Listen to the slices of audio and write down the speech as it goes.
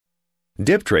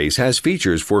Diptrace has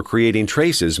features for creating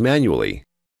traces manually.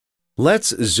 Let's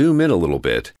zoom in a little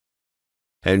bit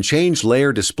and change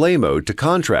layer display mode to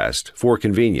contrast for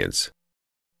convenience.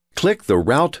 Click the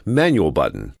Route Manual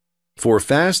button. For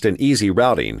fast and easy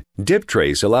routing,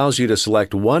 Diptrace allows you to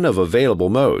select one of available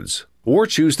modes, or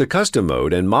choose the custom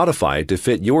mode and modify it to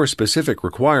fit your specific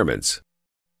requirements.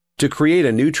 To create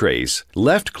a new trace,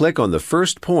 left-click on the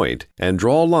first point and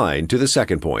draw a line to the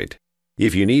second point.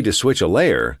 If you need to switch a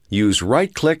layer, use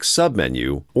right-click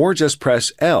submenu or just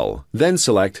press L, then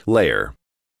select Layer.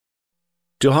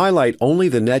 To highlight only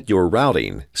the net you're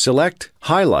routing, select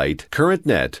Highlight Current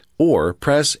Net or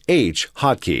press H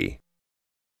hotkey.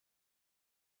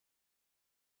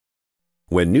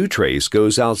 When new trace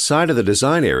goes outside of the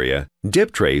design area,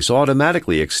 Diptrace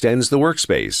automatically extends the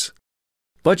workspace.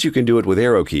 But you can do it with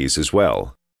arrow keys as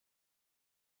well.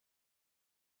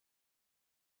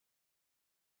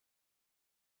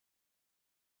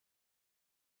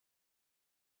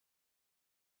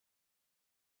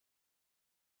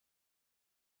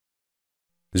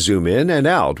 Zoom in and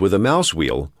out with a mouse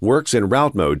wheel works in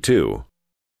route mode too.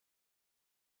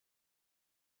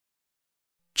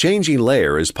 Changing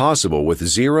layer is possible with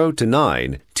 0 to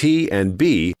 9 T and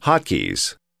B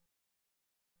hotkeys.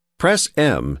 Press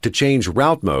M to change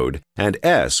route mode and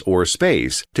S or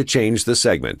space to change the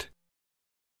segment.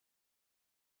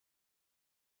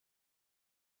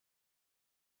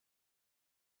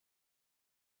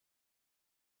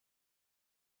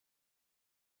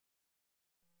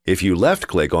 If you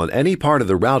left-click on any part of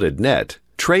the routed net,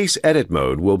 Trace Edit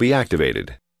mode will be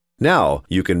activated. Now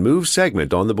you can move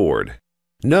segment on the board.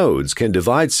 Nodes can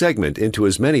divide segment into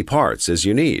as many parts as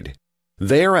you need.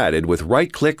 They are added with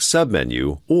right-click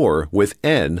submenu or with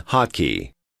N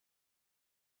hotkey.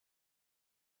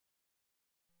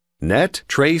 Net,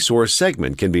 trace, or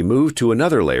segment can be moved to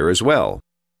another layer as well.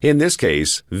 In this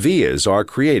case, vias are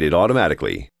created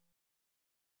automatically.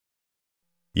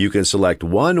 You can select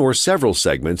one or several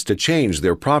segments to change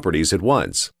their properties at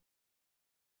once.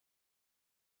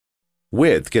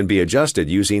 Width can be adjusted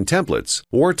using templates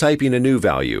or typing a new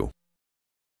value.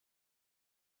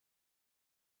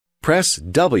 Press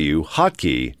W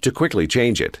hotkey to quickly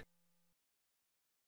change it.